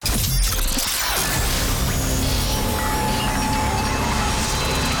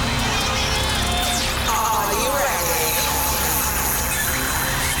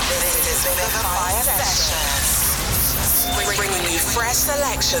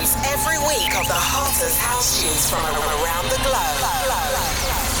selections every week of the hottest house tunes from around the globe.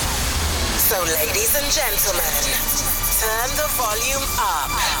 So ladies and gentlemen, turn the volume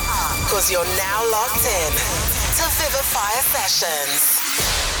up, because you're now locked in to Vivifier Sessions.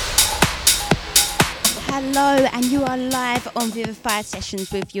 Hello, and you are live on Vivifier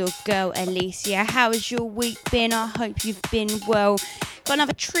Sessions with your girl Alicia. How has your week been? I hope you've been well. Got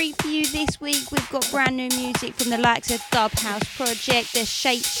another treat for you this week. We've got brand new music from the likes of Dub House Project, the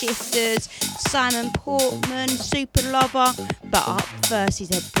Shapeshifters, Simon Portman, Super Lover. But up first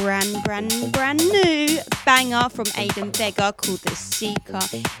is a brand new banger from Aidan Vega called The Seeker.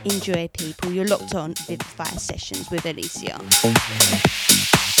 Enjoy, people. You're locked on Vivifier Sessions with Alicia.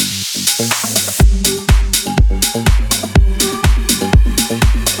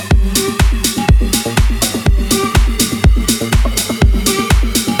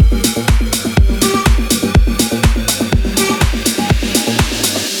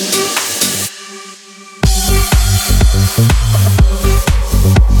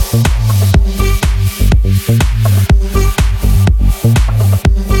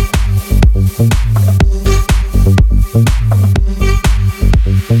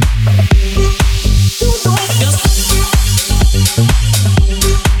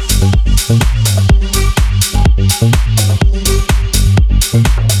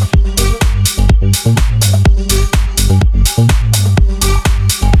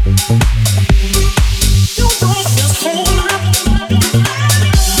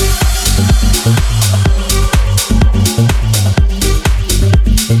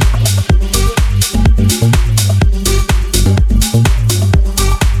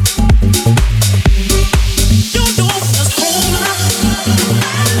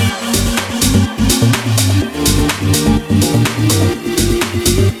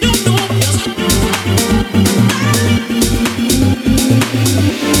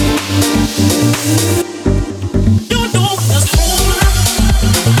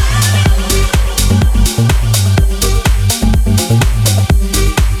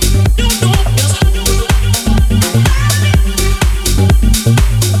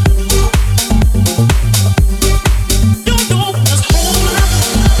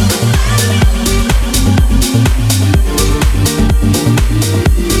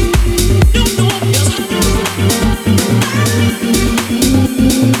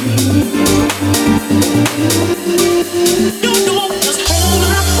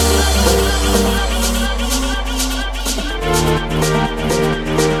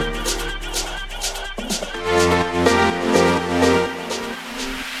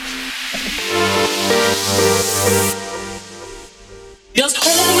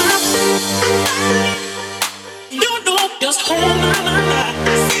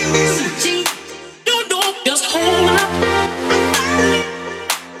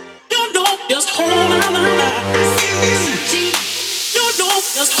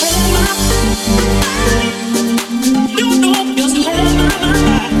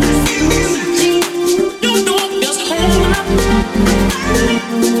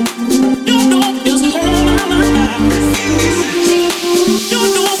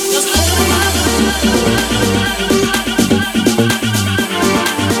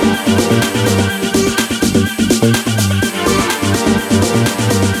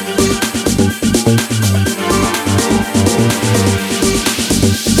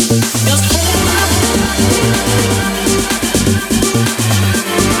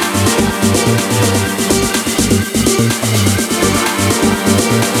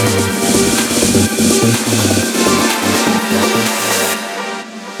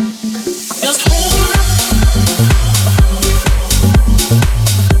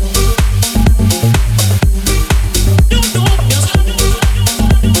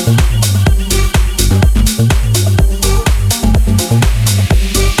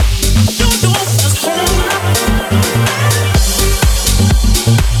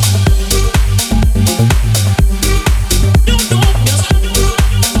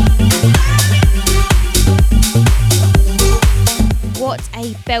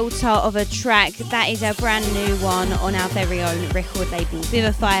 Of a track. That is a brand new one on our very own record label,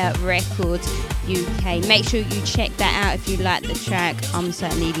 Vivifier Records UK. Make sure you check that out if you like the track. I'm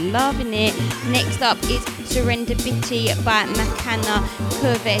certainly loving it. Next up is Surrender Bitty by Makana,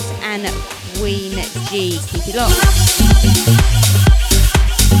 Kurves and Queen G. Keep it locked.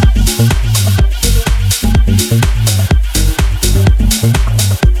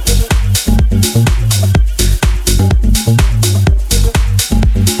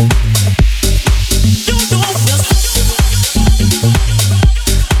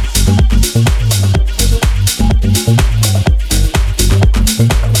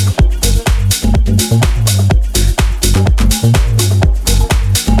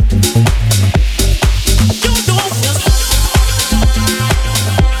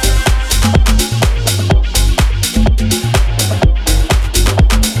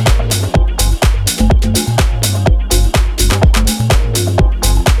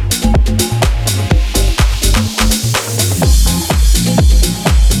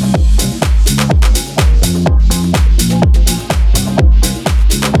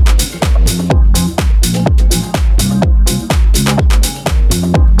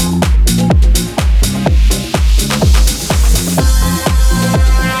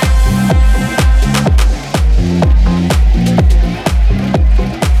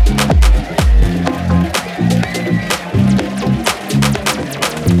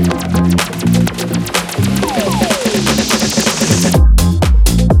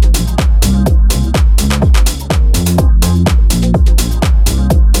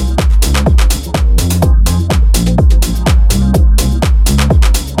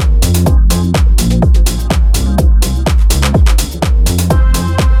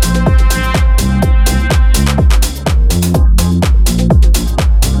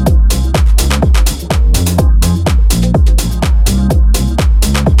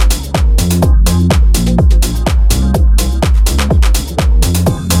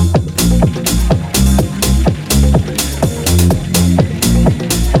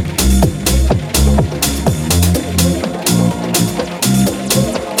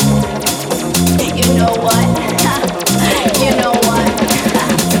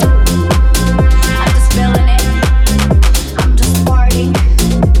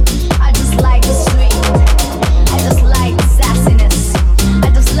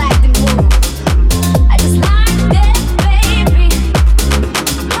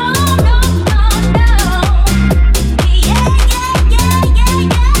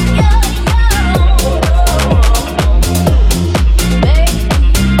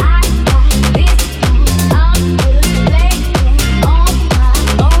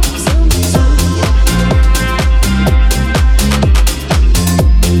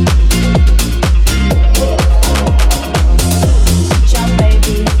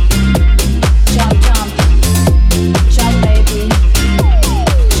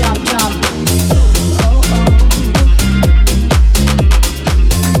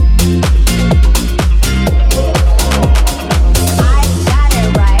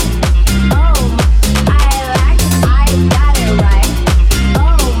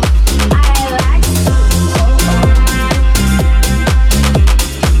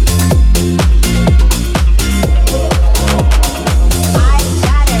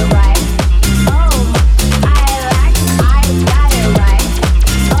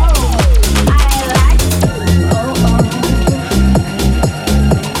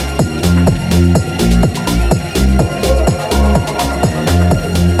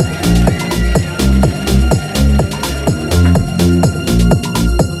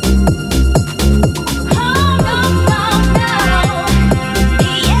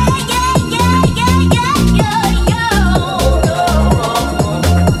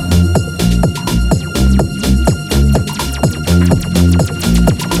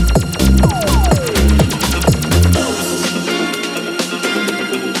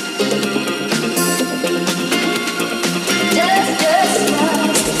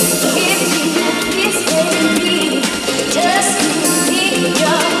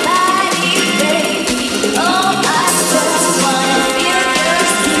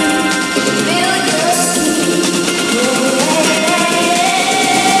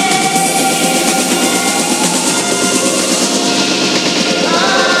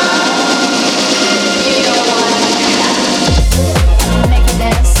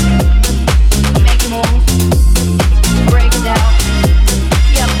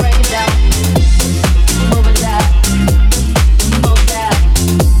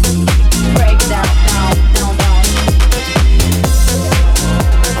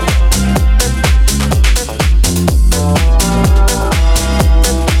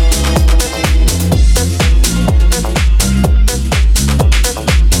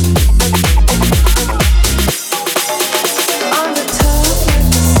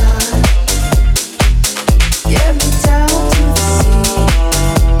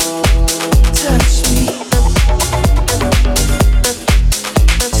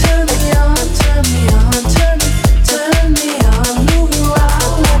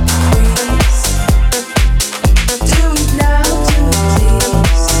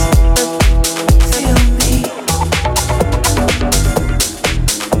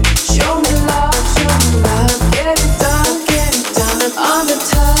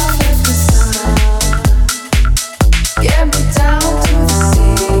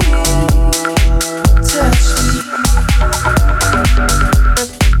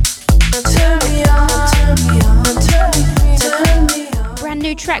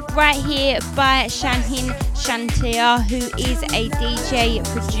 new track right here by Shanhin Shantia, who is a DJ,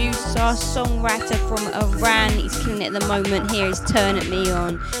 producer, songwriter from Iran. He's killing it at the moment. Here is Turn At Me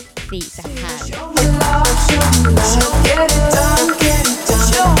on Feet Zahab. Show me love, get it done,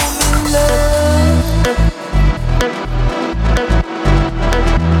 show me love.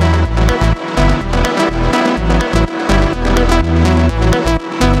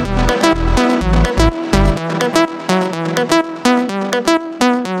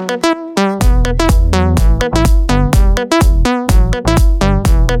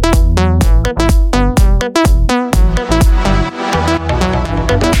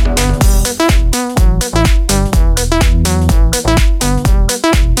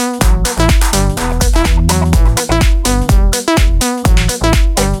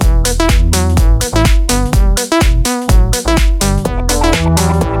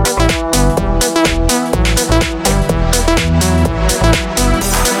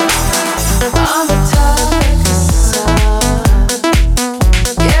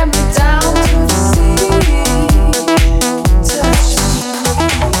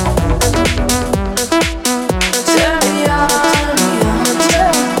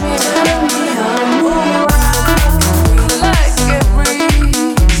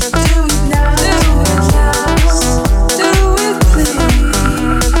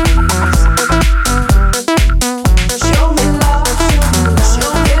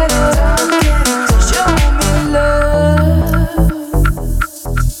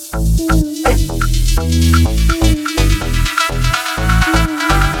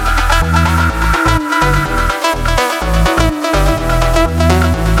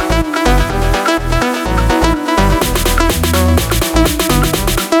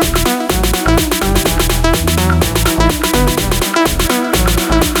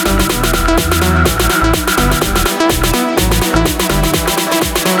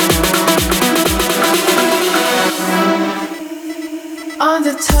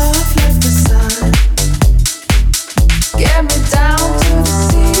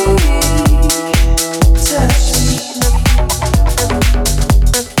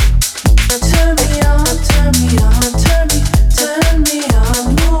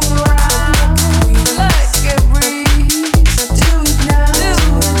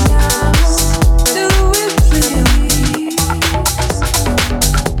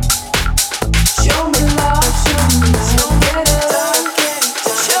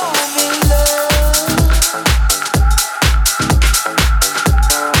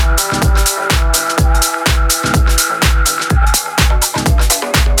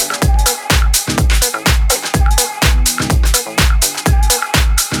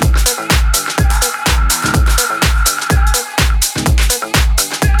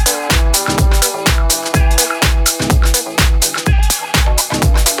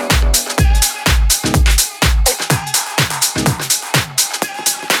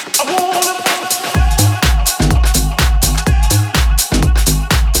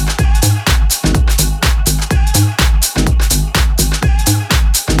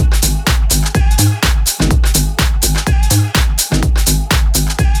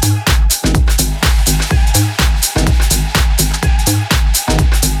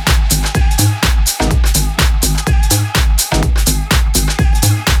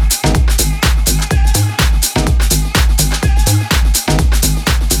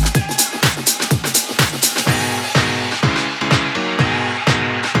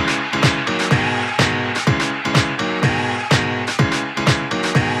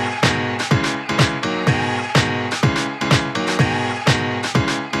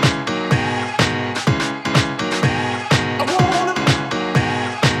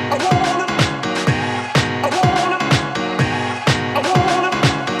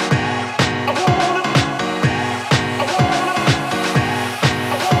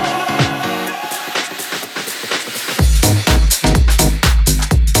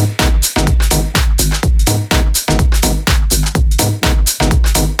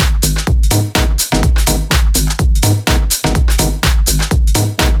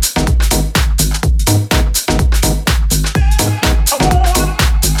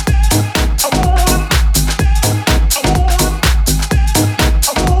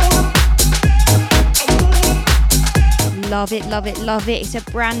 Love it, love it, love it. It's a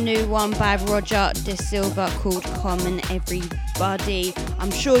brand new one by Roger De Silva called Common Everybody.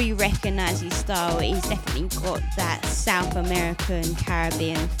 I'm sure you recognise his style. He's definitely got that South American,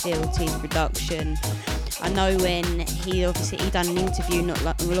 Caribbean feel to his production. I know when he done an interview not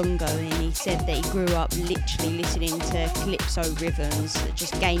long ago, and he said that he grew up literally listening to calypso rhythms,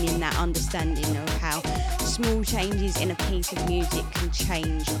 just gaining that understanding of how small changes in a piece of music can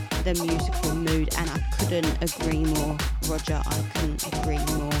change the musical mood, and I couldn't agree more, Roger, I couldn't agree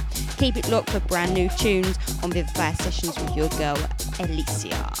more. Keep it locked for brand new tunes on Vivify Sessions with your girl,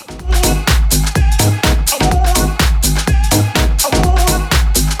 Alicia.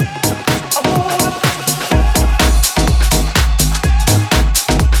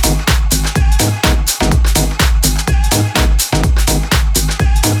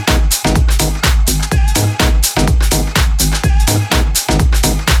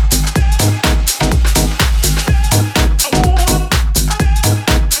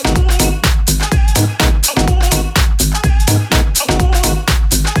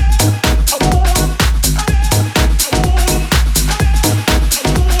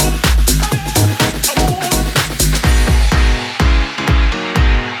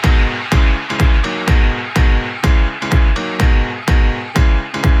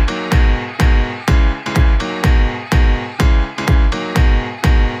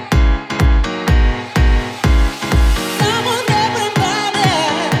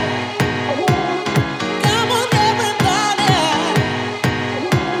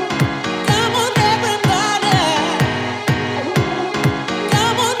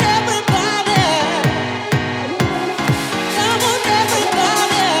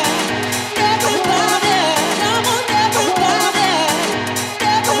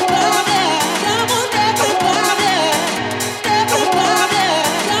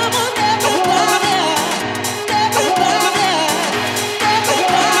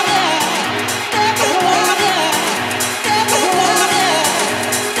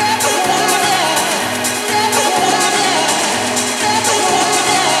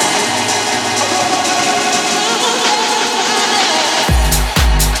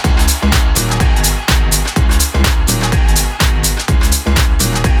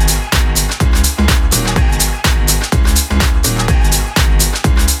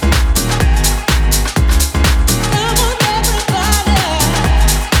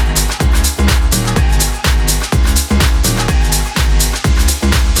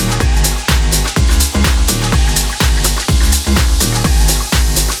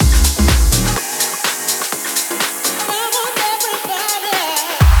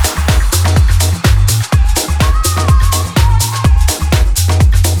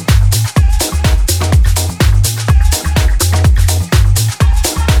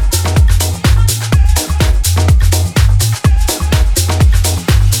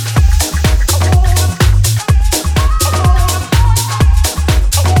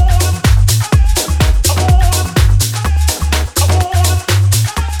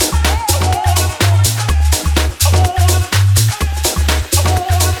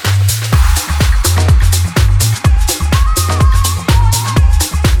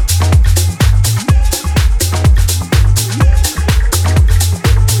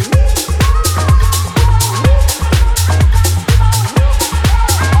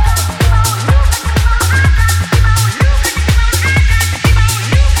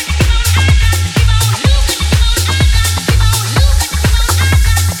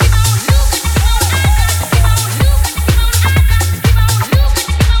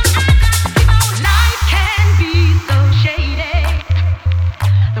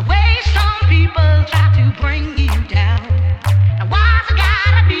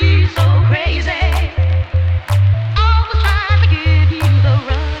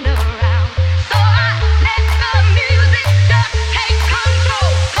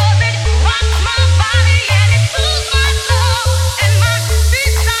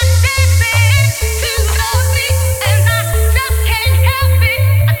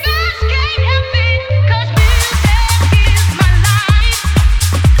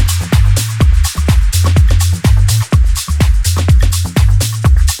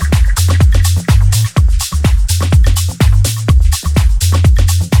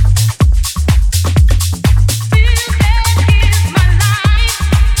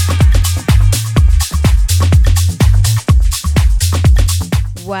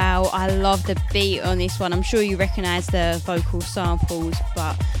 Love the beat on this one. I'm sure you recognize the vocal samples,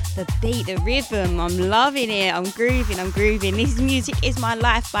 but the beat, the rhythm, I'm loving it. I'm grooving. This music is my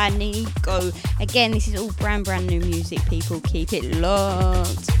life by Nico. Again, this is all brand new music, people. Keep it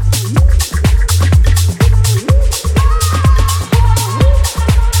locked.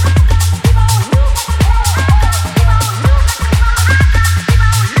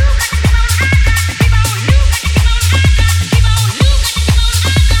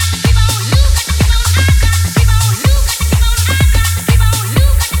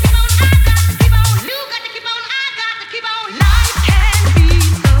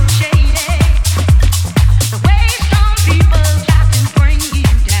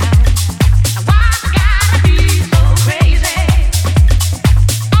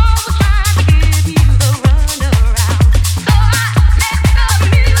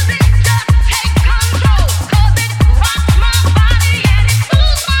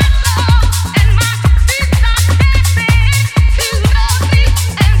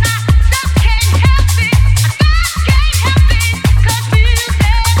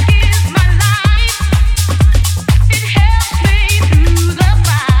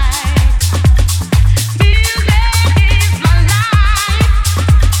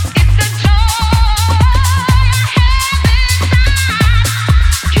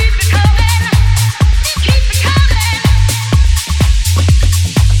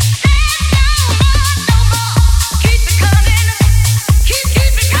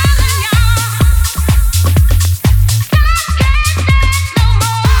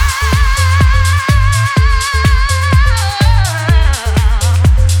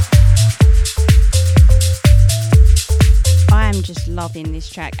 loving this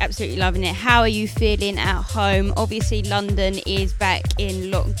track, absolutely loving it. How are you feeling at home? Obviously London is back in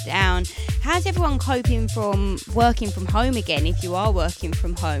lockdown. How's everyone coping from working from home again, if you are working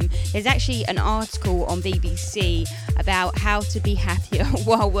from home? There's actually an article on BBC about how to be happier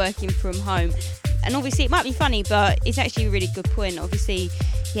while working from home. And obviously it might be funny, but it's actually a really good point. Obviously,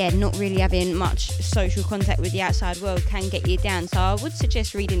 not really having much social contact with the outside world can get you down. So I would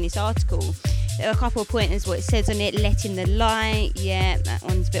suggest reading this article. There are a couple of pointers, what it says on it: let in the light, that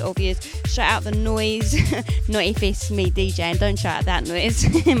one's a bit obvious. Shut out the noise, not if it's me DJing, don't shut out that noise.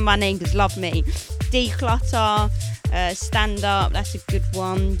 My neighbours love me. Declutter, stand up, that's a good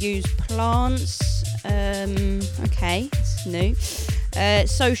one. Use plants, okay, that's new.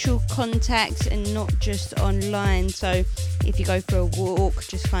 Social contact and not just online. So if you go for a walk,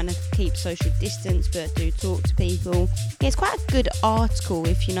 just kind of keep social distance, but do talk to people. It's quite a good article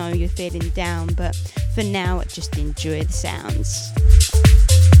if you know you're feeling down, but for now, just enjoy the sounds.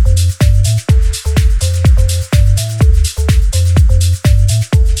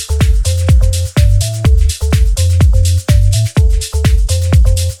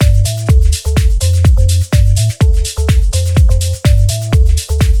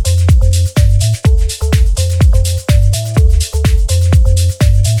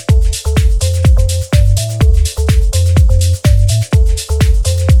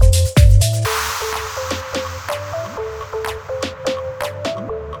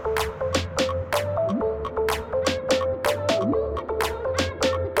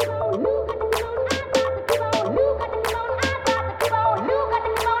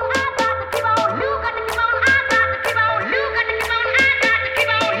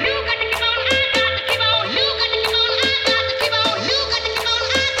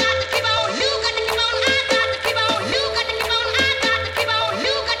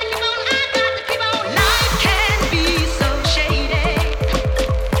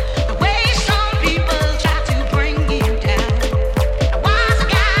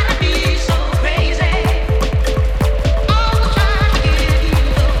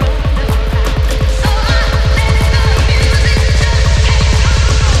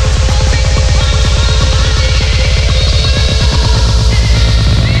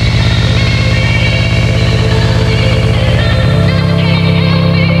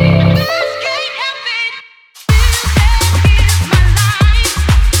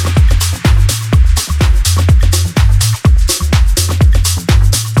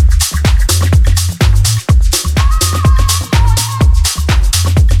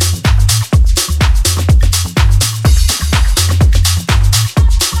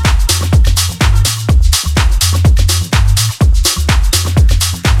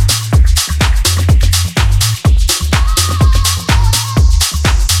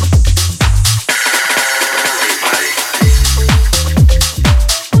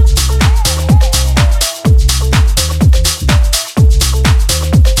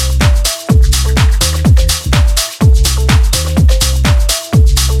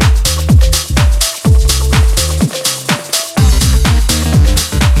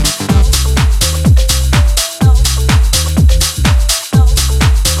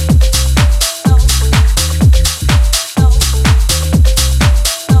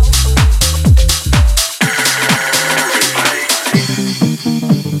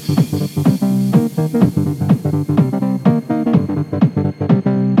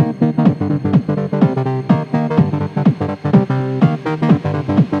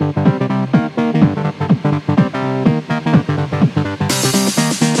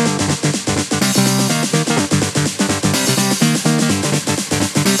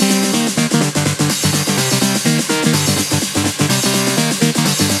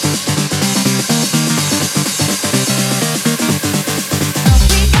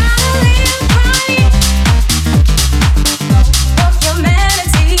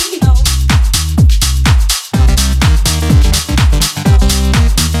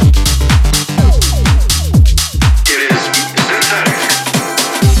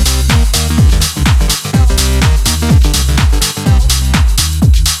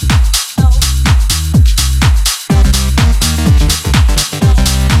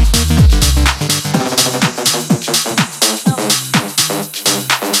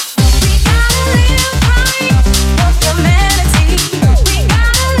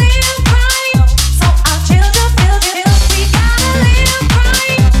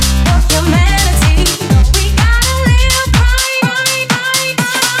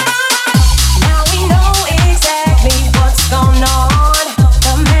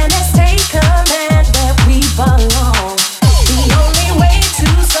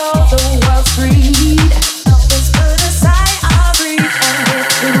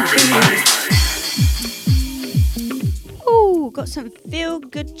 some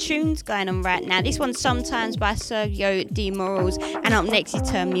feel-good tunes going on right now. This one's Sometimes by Sergio D. Morals, and up next is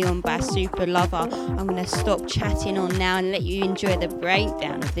Turn Me On by Super Lover. I'm going to stop chatting on now and let you enjoy the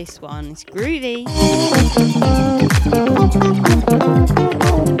breakdown of this one. It's groovy.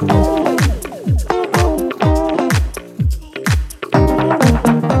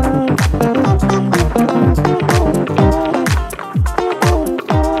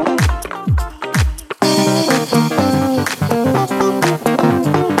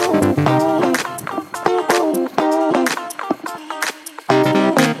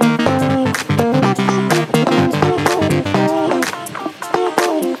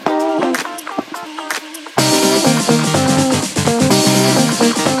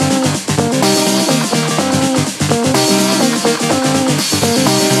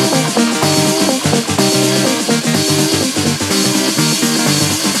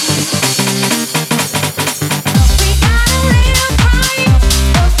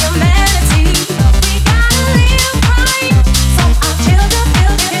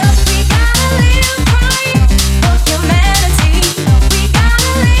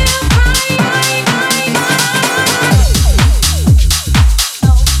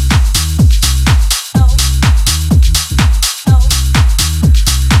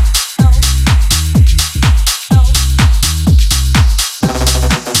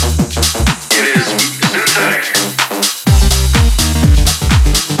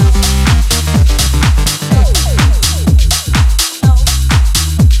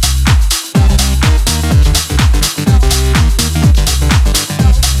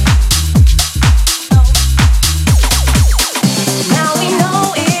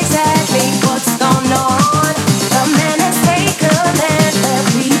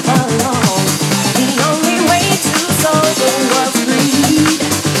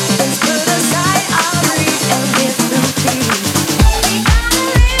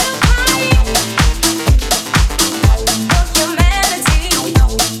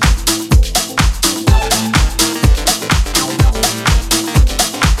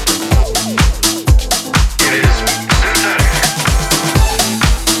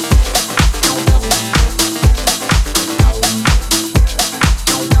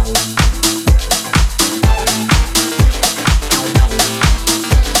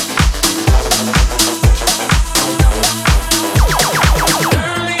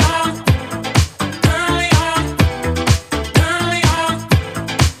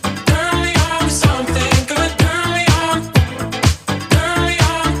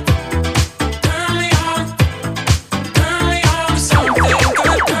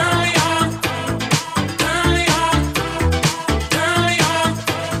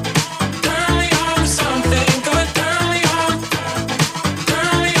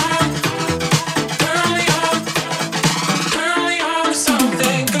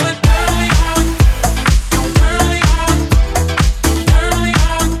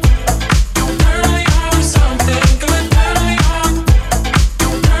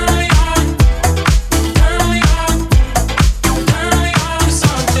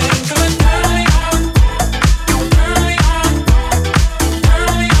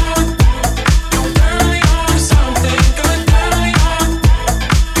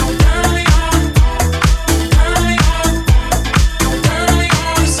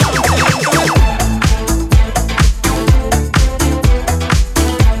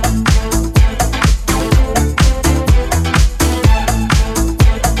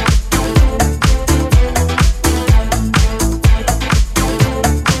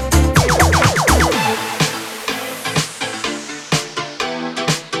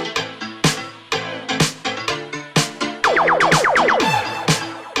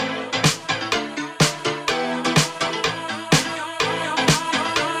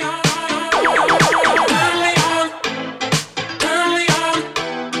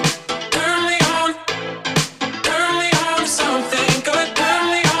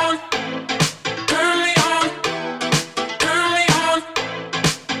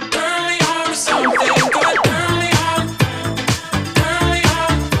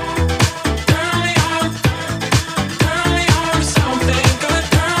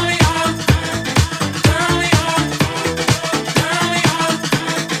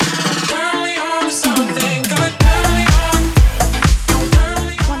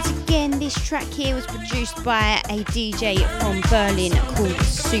 by a DJ from Berlin called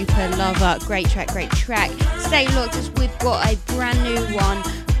Super Lover. Great track, great track. Stay locked as we've got a brand new one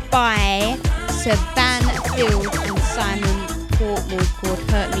by Savan Field and Simon Portmore called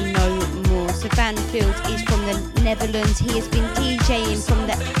Hurt Me No More. Savan Field is from the Netherlands. He has been DJing from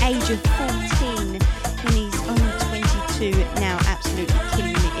the age of 14 and he's only 22. two now absolutely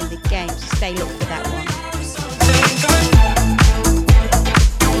killing it in the game, so stay locked for that one.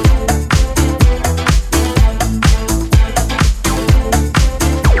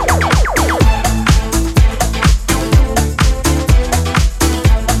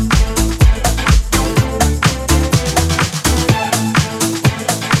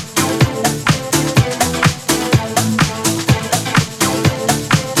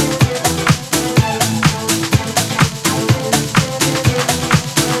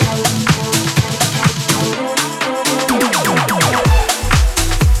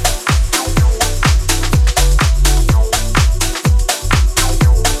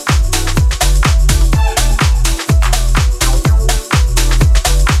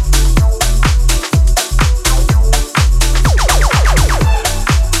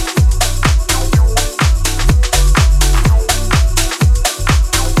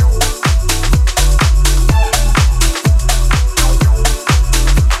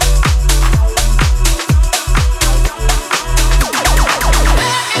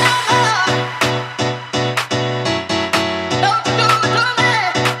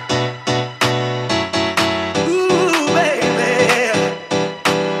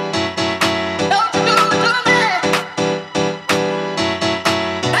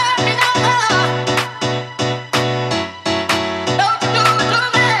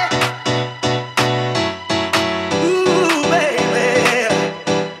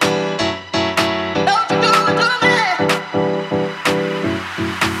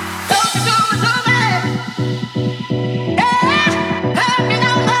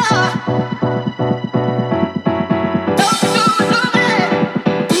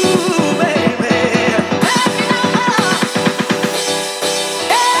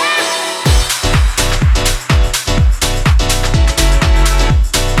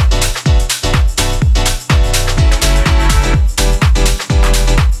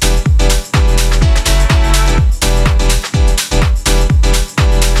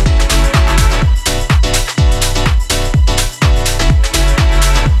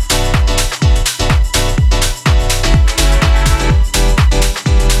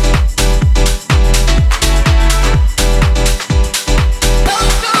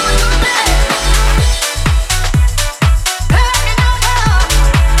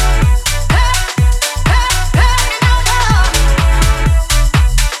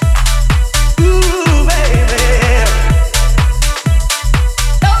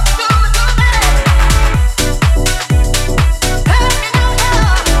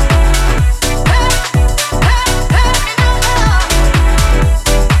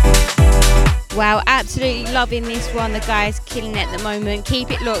 Wow, absolutely loving this one. The guy's killing it at the moment.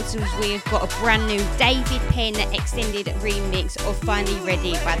 Keep it locked as we've got a brand new David Penn extended remix of Finally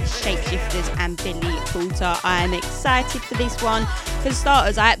Ready by the Shapeshifters and Billy Porter. I am excited for this one. For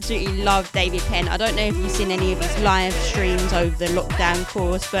starters, I absolutely love David Penn. I don't know if you've seen any of his live streams over the lockdown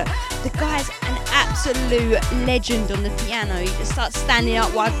course, but the guy's an absolute legend on the piano. He just starts standing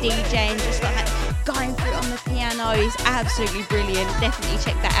up while DJing, just like going through it on the piano. He's absolutely brilliant. Definitely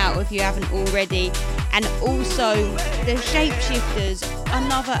check that out if you haven't already. And also the Shapeshifters,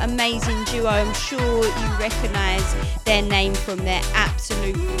 another amazing duo. I'm sure you recognise their name from their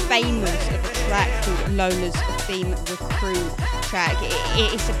absolute famous of a track called Lola's Theme Recruit track.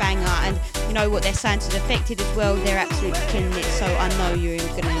 It's a banger, and you know what, they're signed to Defected as well. They're absolutely killing it, so I know you're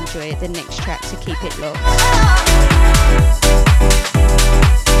going to enjoy the next track, so keep it locked.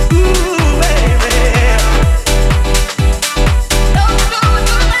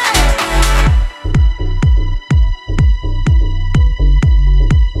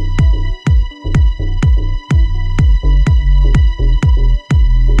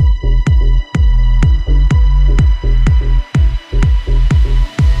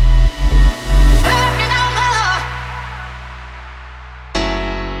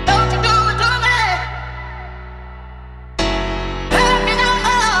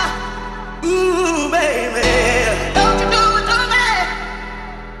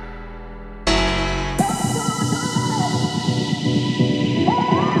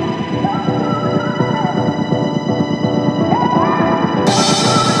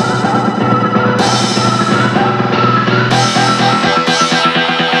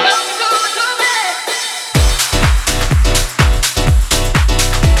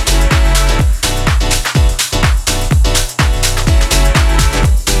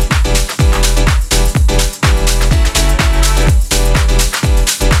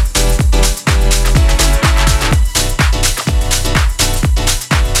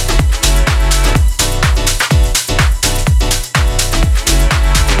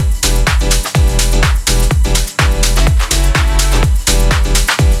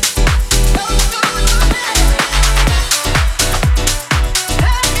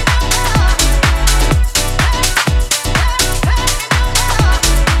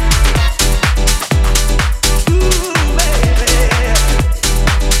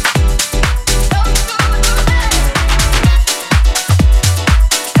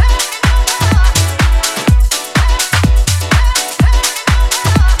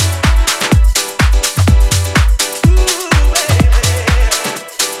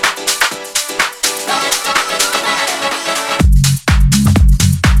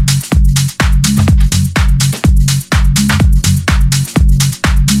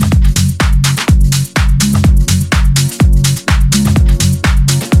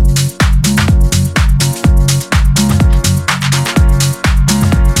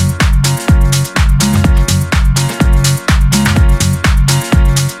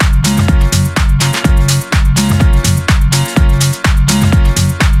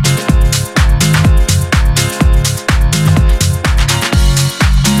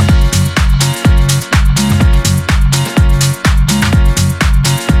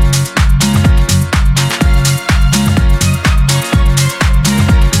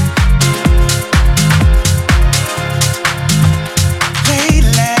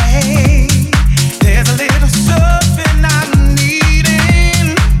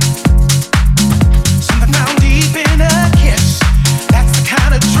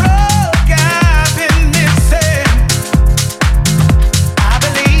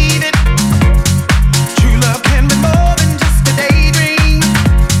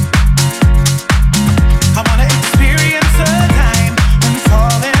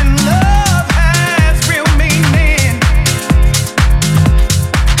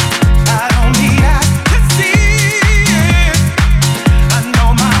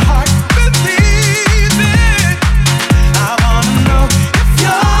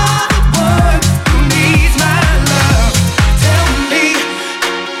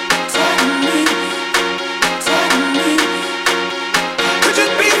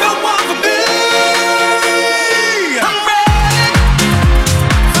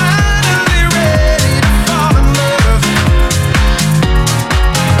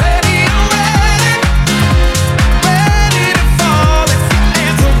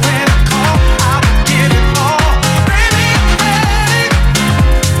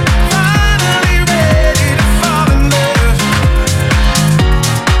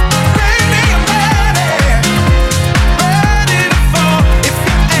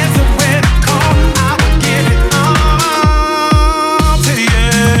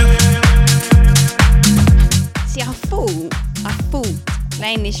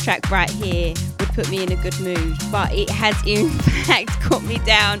 playing this track right here would put me in a good mood, but it has in fact got me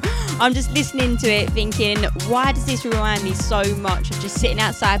down. I'm just listening to it thinking, why does this remind me so much of just sitting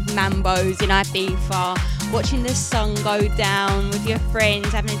outside Mambo's in Ibiza, watching the sun go down with your friends,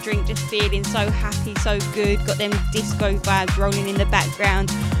 having a drink, just feeling so happy, so good, got them disco vibes rolling in the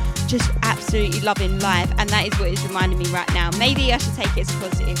background, just absolutely loving life. And that is what is reminding me right now. Maybe I should take it as a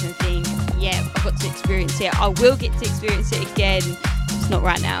positive and think, yeah, I've got to experience it. I will get to experience it again, just not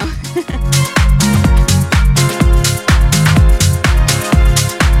right now.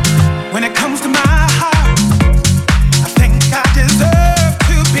 When it comes to my heart, I think I deserve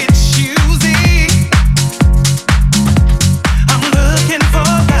to be choosy. I'm looking for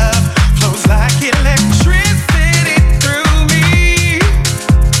love, flows like electricity through me.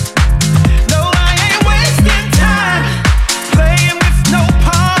 No, I ain't wasting time, playing with no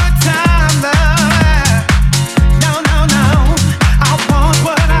part-time love. No, no, no, I want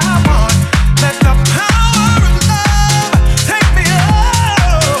what I want. Let the power of love take me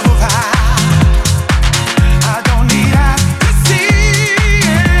over.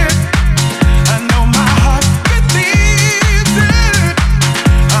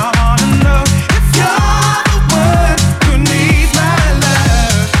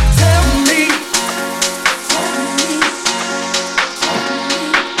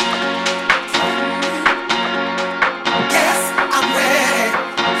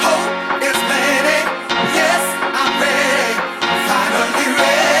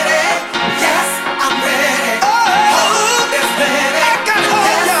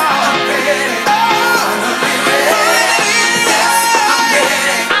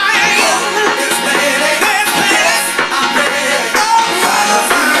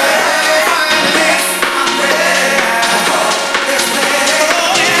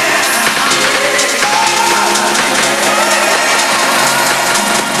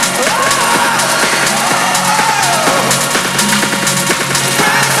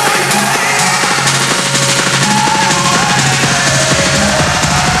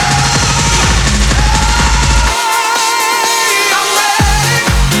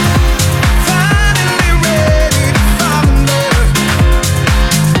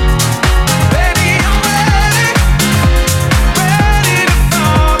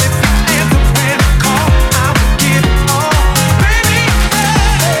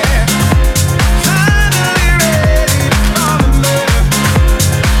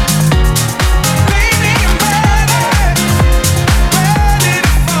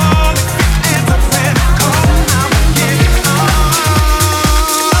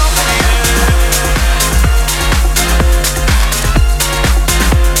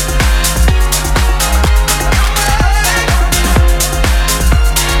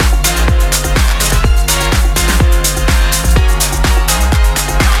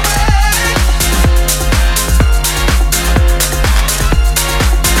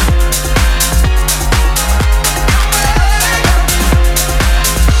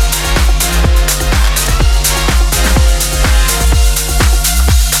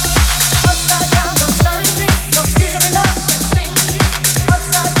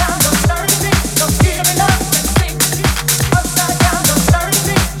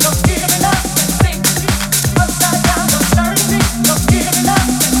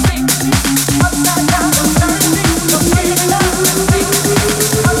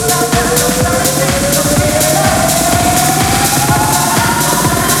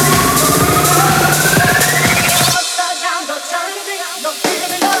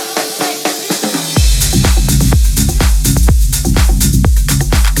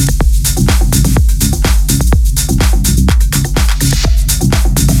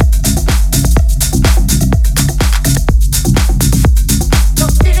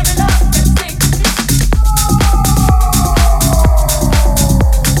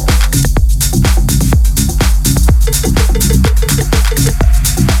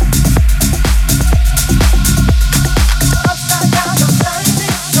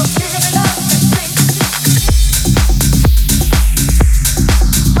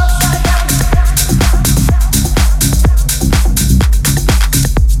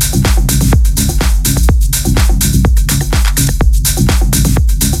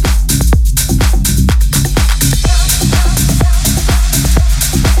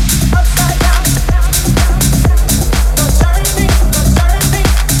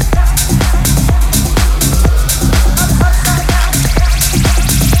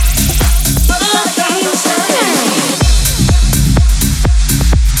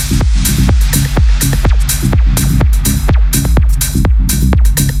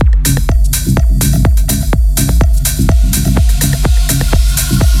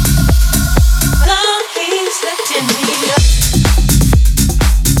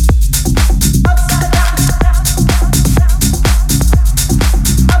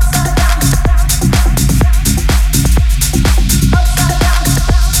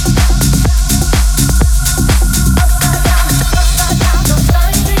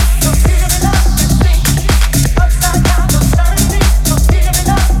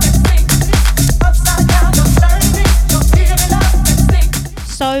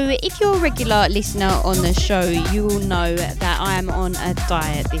 So, if you're a regular listener on the show, you will know that I am on a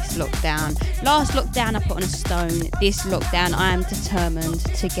diet this lockdown. Last lockdown, I put on a stone. This lockdown, I am determined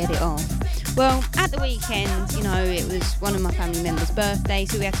to get it off. Well, at the weekend, you know, it was one of my family members'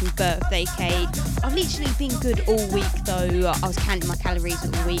 birthdays, so we had some birthday cake. I've literally been good all week, though. I was counting my calories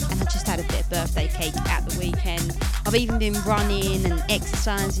all week, and I just had a bit of birthday cake at the weekend. I've even been running and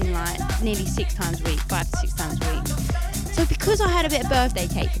exercising like nearly 6 times a week, 5 to 6 times a week. So because I had a bit of birthday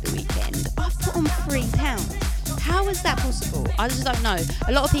cake at the weekend, I've put on 3 pounds. How is that possible? I just don't know.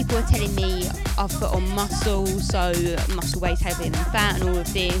 A lot of people are telling me I've put on muscle, so muscle weighs heavier than fat and all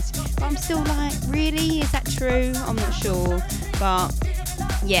of this. But I'm still like, really? Is that true? I'm not sure. But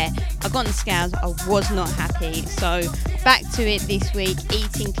yeah, I got on the scales. I was not happy. So back to it this week.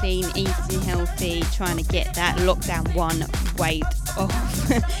 Eating clean, eating healthy, trying to get that lockdown 1 weight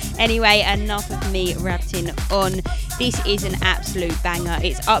off. Anyway, enough of me ranting on. This is an absolute banger.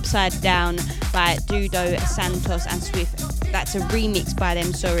 It's Upside Down by Dudo, Santos and Swift. That's a remix by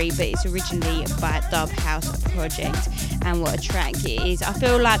them, sorry, but it's originally by Dub House Project. And what a track it is. I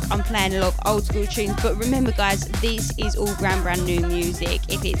feel like I'm playing a lot of old school tunes, but remember guys, this is all brand new music.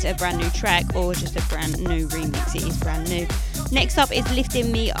 If it's a brand new track or just a brand new remix, it is brand new. Next up is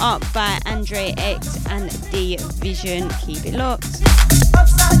Lifting Me Up by Andre X and D Vision. Keep it locked.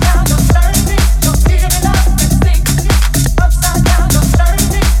 Upside down, don't turn me, don't give it up and sink. Upside down, don't turn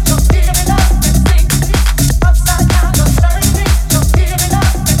me, don't give it up and sink. Upside down, don't turn me, don't give it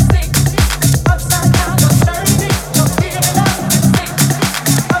up and sink. Upside down, don't turn me, don't give it up and sink.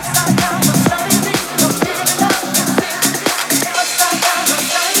 Upside down, don't turn me, don't give it up and sink. Upside down, don't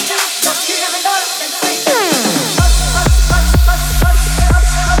turn me, don't give it up and sink. Don't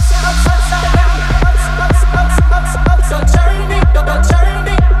turn me, don't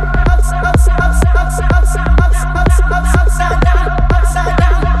turn me.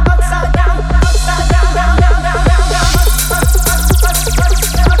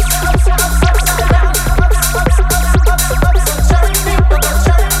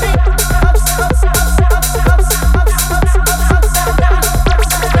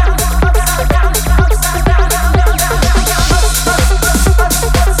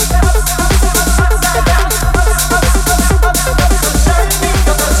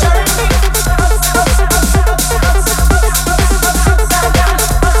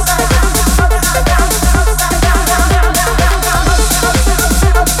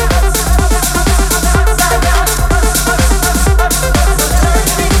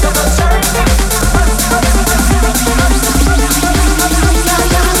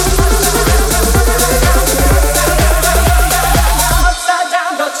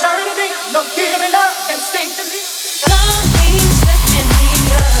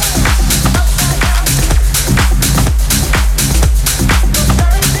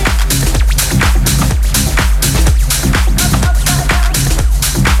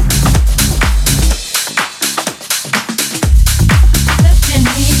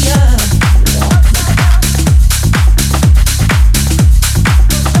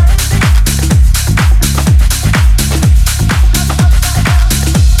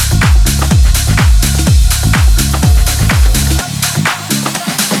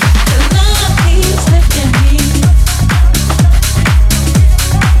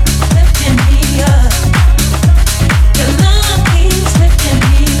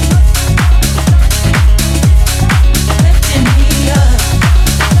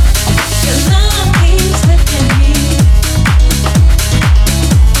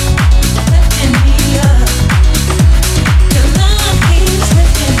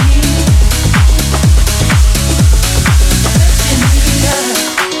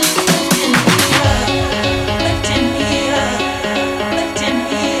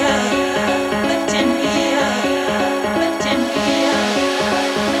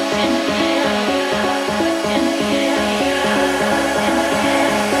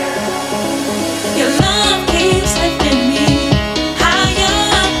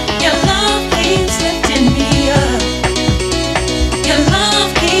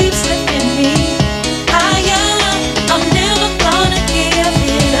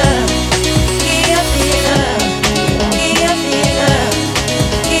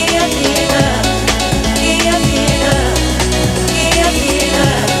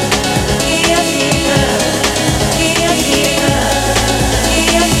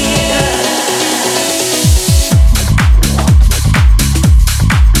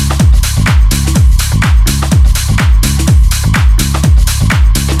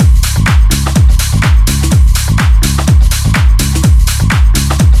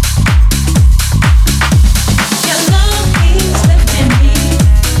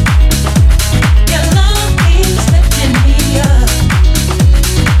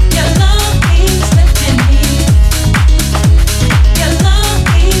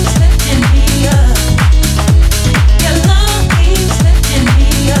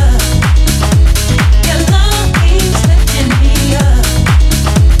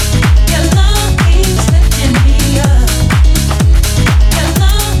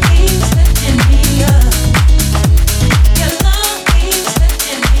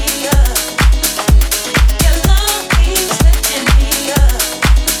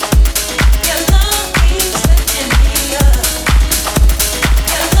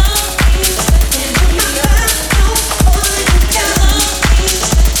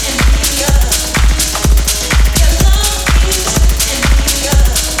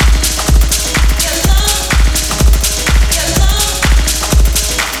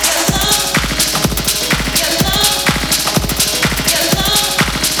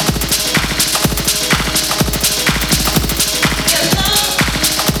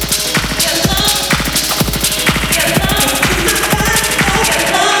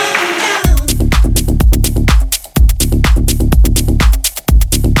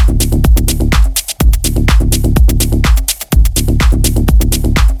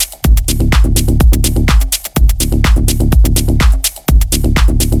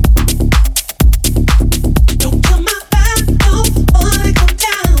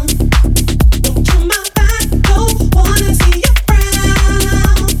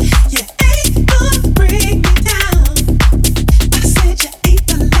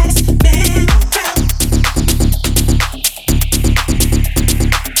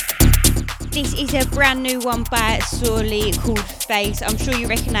 This is a brand new one by Sorley called Face. I'm sure you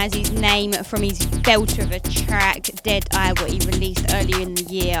recognise his name from his belter of a track, Dead Eye, what he released earlier in the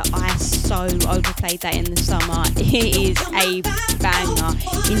year. I so overplayed that in the summer. It is a banger.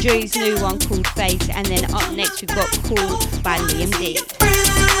 Enjoy his new one called Face, and then up next we've got Cool by Liam D.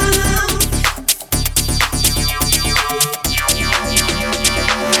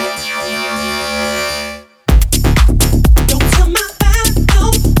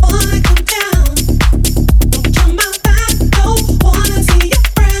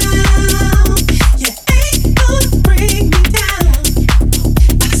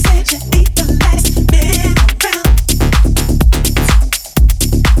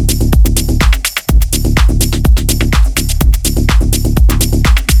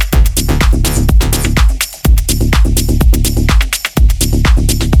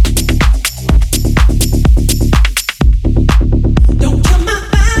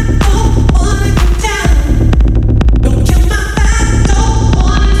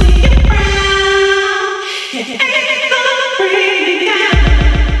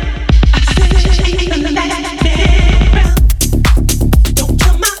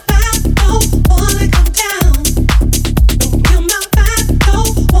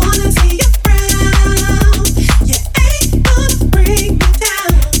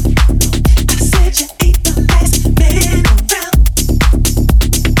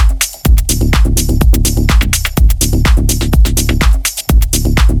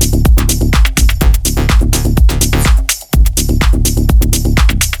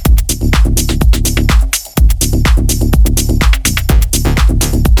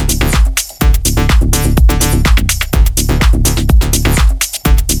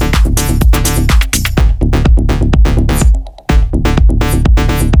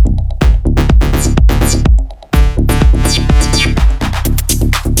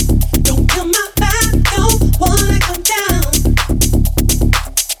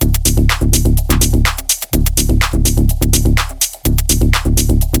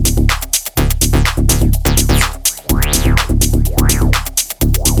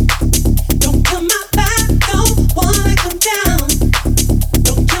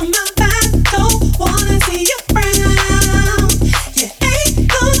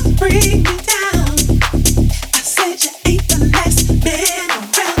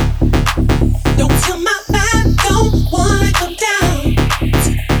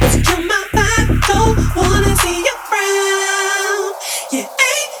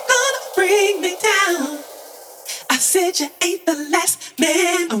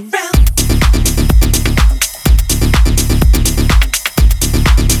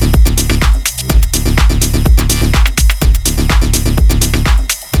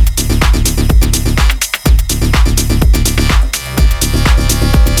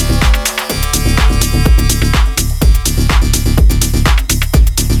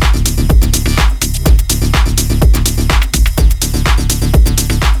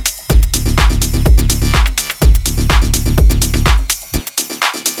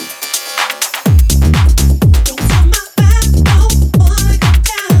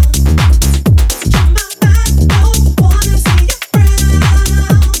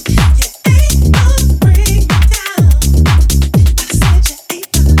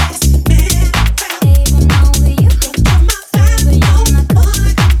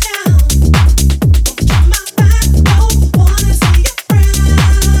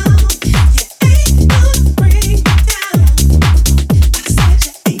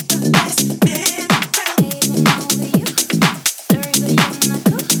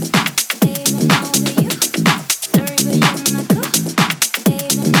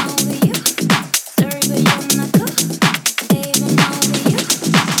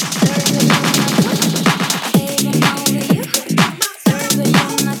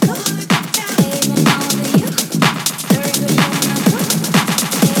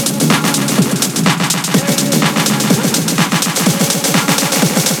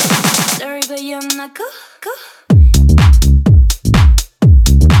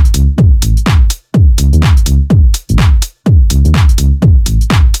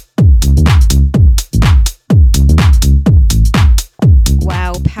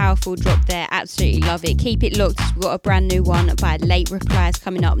 Drop there, absolutely love it. Keep it locked, we've got a brand new one by Late Replies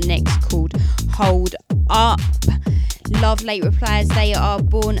coming up next called Hold Up. Love Late Replies, they are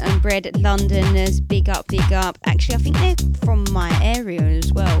born and bred Londoners. Big up, big up. Actually, I think they're from my area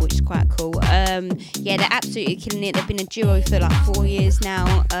as well, which is quite cool. Yeah, they're absolutely killing it. They've been a duo for like 4 years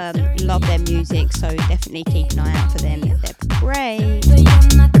now. Love their music, so definitely keep an eye out for them. They're great.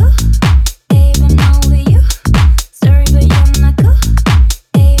 Even over you.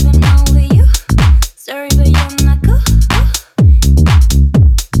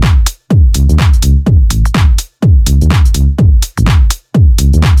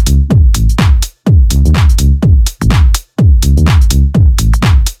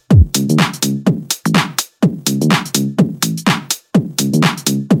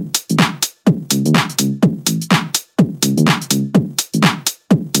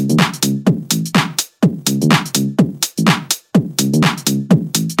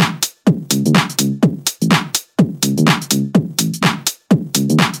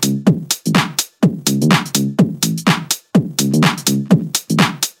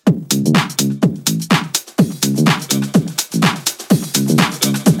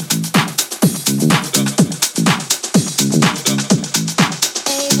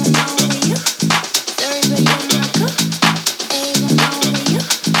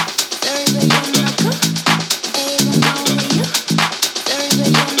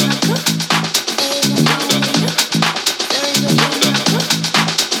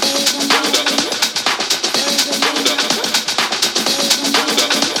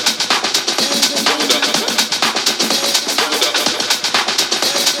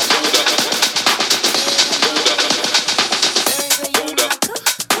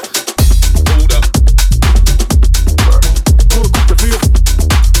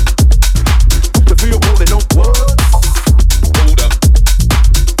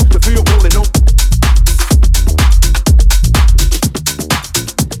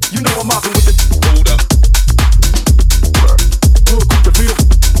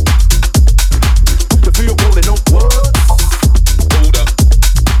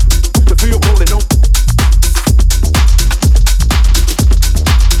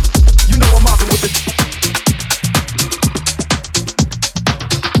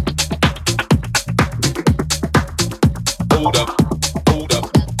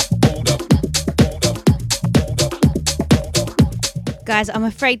 Guys, I'm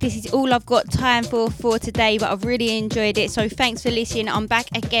afraid this is all I've got time for today, but I've really enjoyed it. So thanks for listening. I'm back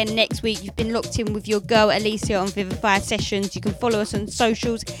again next week. You've been locked in with your girl Alicia on Vivify Sessions. You can follow us on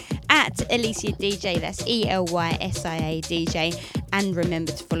socials at Alicia DJ. That's ELYSIA DJ. And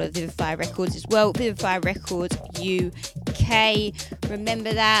remember to follow Vivify Records as well. Vivify Records UK.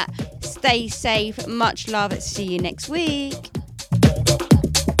 Remember that. Stay safe. Much love. See you next week.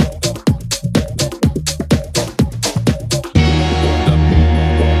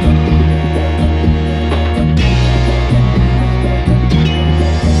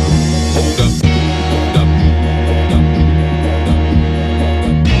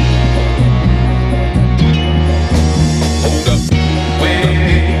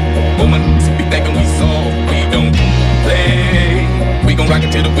 Rock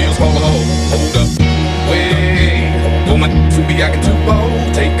it till the wheels fall off. Hold up, wait. For my to be acting too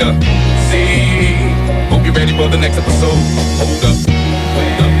bold. Take a seat. Hope you're ready for the next episode. Hold up.